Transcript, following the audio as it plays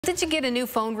Did you get a new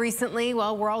phone recently?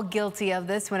 Well, we're all guilty of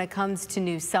this when it comes to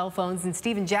new cell phones, and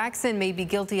Steven Jackson may be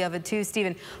guilty of it too.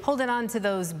 Steven, holding on to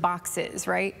those boxes,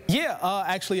 right? Yeah,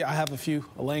 actually, I have a few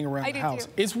laying around the house.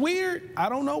 Too. It's weird. I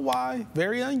don't know why.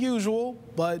 Very unusual.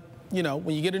 But, you know,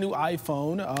 when you get a new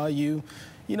iPhone,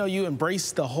 you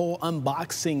embrace the whole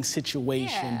unboxing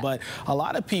situation. Yeah. But a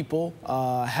lot of people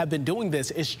have been doing this.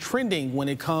 It's trending when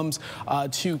it comes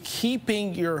to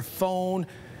keeping your phone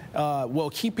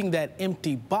keeping that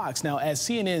empty box. Now, as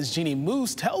CNN's Jeannie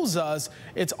Moose tells us,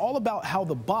 it's all about how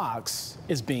the box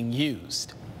is being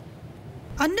used.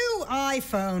 A new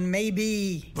iPhone may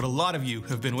be what a lot of you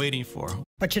have been waiting for.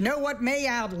 But you know what may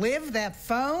outlive that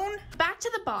phone? Back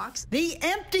to the box. The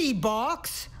empty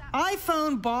box.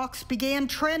 iPhone box began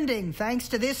trending thanks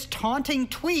to this taunting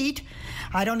tweet.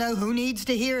 I don't know who needs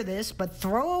to hear this, but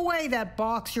throw away that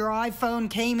box your iPhone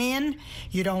came in.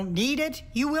 You don't need it.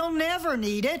 You will never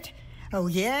need it. Oh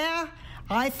yeah?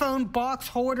 iPhone box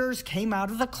hoarders came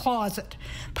out of the closet,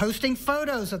 posting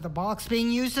photos of the box being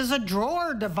used as a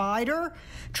drawer divider,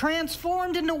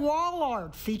 transformed into wall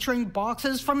art featuring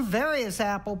boxes from various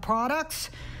Apple products.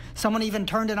 Someone even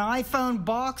turned an iPhone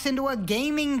box into a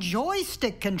gaming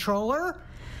joystick controller.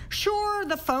 Sure,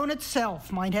 the phone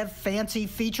itself might have fancy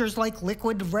features like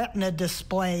liquid retina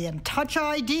display and Touch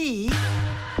ID,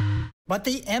 but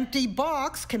the empty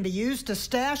box can be used to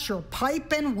stash your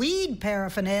pipe and weed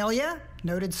paraphernalia,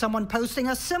 noted someone posting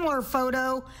a similar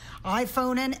photo.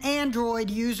 iPhone and Android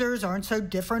users aren't so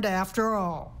different after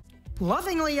all.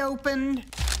 Lovingly opened,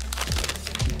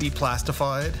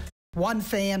 Deplastified. One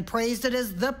fan praised it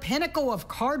as the pinnacle of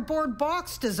cardboard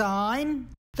box design.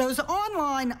 Those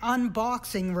online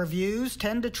unboxing reviews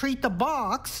tend to treat the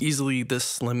box easily the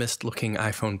slimmest looking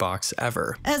iPhone box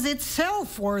ever as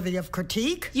itself worthy of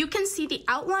critique. You can see the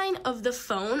outline of the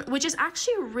phone, which is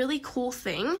actually a really cool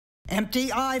thing. Empty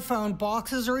iPhone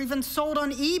boxes are even sold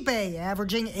on eBay,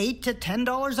 averaging $8 to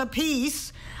 $10 a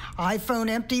piece. iPhone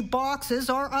empty boxes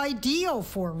are ideal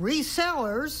for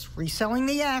resellers reselling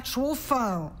the actual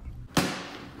phone.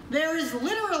 There is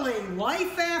literally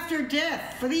life after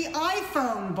death for the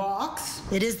iPhone box.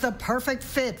 It is the perfect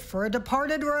fit for a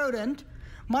departed rodent.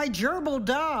 My gerbil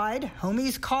died.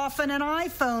 Homie's coffin and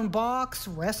iPhone box.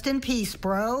 Rest in peace,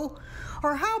 bro.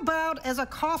 Or how about as a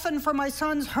coffin for my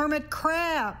son's hermit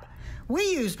crab? We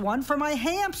used one for my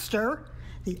hamster.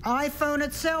 The iPhone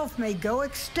itself may go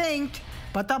extinct,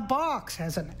 but the box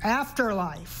has an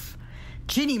afterlife.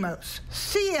 Jeannie Moose,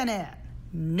 CNN,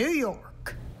 New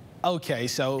York. Okay,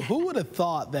 so who would have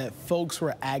thought that folks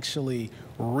were actually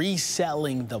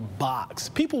reselling the box?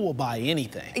 People will buy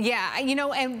anything. Yeah, you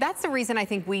know, and that's the reason I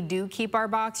think we do keep our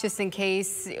box, just in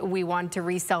case we want to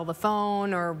resell the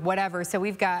phone or whatever. So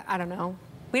we've got, I don't know.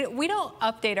 We don't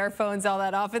update our phones all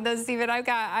that often, though, Steven. I've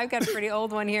got a pretty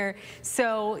old one here.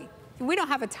 So we don't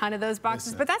have a ton of those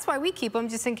boxes, but that's why we keep them,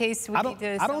 just in case we need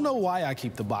to sell. I don't know why I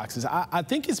keep the boxes. I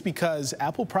think it's because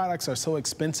Apple products are so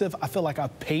expensive. I feel like I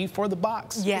paid for the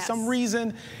box for some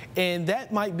reason, and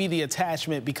that might be the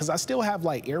attachment, because I still have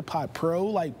like AirPod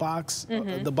Pro box,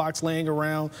 the box laying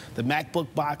around, the MacBook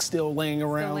box still laying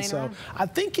around. So I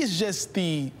think it's just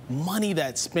the money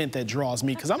that's spent that draws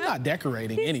me, because I'm not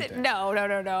decorating anything. No.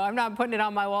 I'm not putting it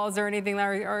on my walls or anything,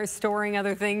 or storing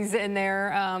other things in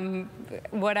there,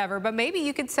 whatever. But maybe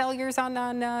you could sell yours on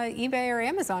eBay or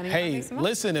Amazon. Hey,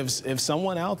 listen, if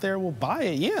someone out there will buy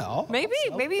it, yeah. Maybe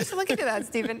you should look into that,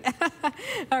 Steven.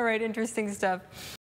 All right, interesting stuff.